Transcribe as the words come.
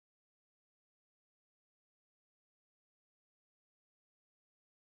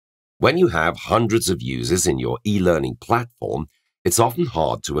When you have hundreds of users in your e-learning platform, it's often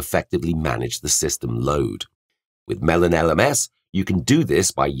hard to effectively manage the system load. With Melon LMS, you can do this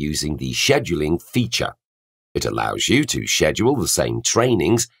by using the scheduling feature. It allows you to schedule the same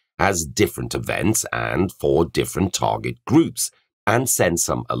trainings as different events and for different target groups, and send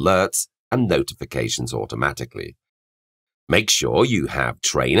some alerts and notifications automatically. Make sure you have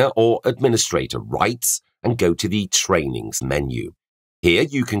trainer or administrator rights and go to the Trainings menu. Here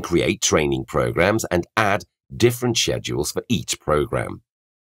you can create training programs and add different schedules for each program.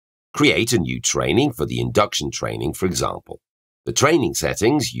 Create a new training for the induction training, for example. The training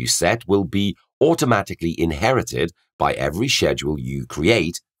settings you set will be automatically inherited by every schedule you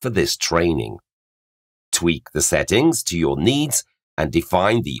create for this training. Tweak the settings to your needs and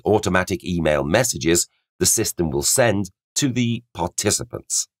define the automatic email messages the system will send to the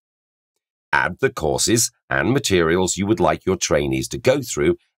participants. Add the courses and materials you would like your trainees to go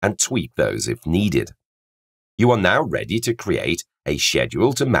through and tweak those if needed. You are now ready to create a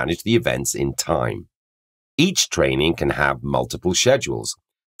schedule to manage the events in time. Each training can have multiple schedules,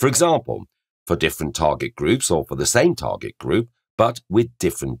 for example, for different target groups or for the same target group, but with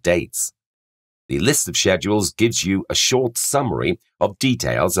different dates. The list of schedules gives you a short summary of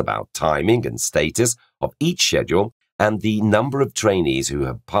details about timing and status of each schedule and the number of trainees who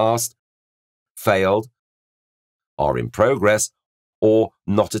have passed, failed, are in progress, or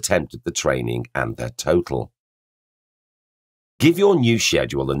not attempted the training and their total. Give your new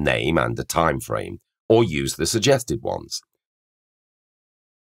schedule a name and a time frame, or use the suggested ones.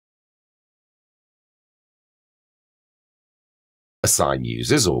 Assign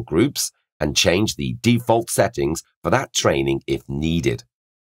users or groups and change the default settings for that training if needed.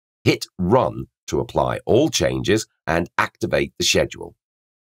 Hit Run to apply all changes and activate the schedule.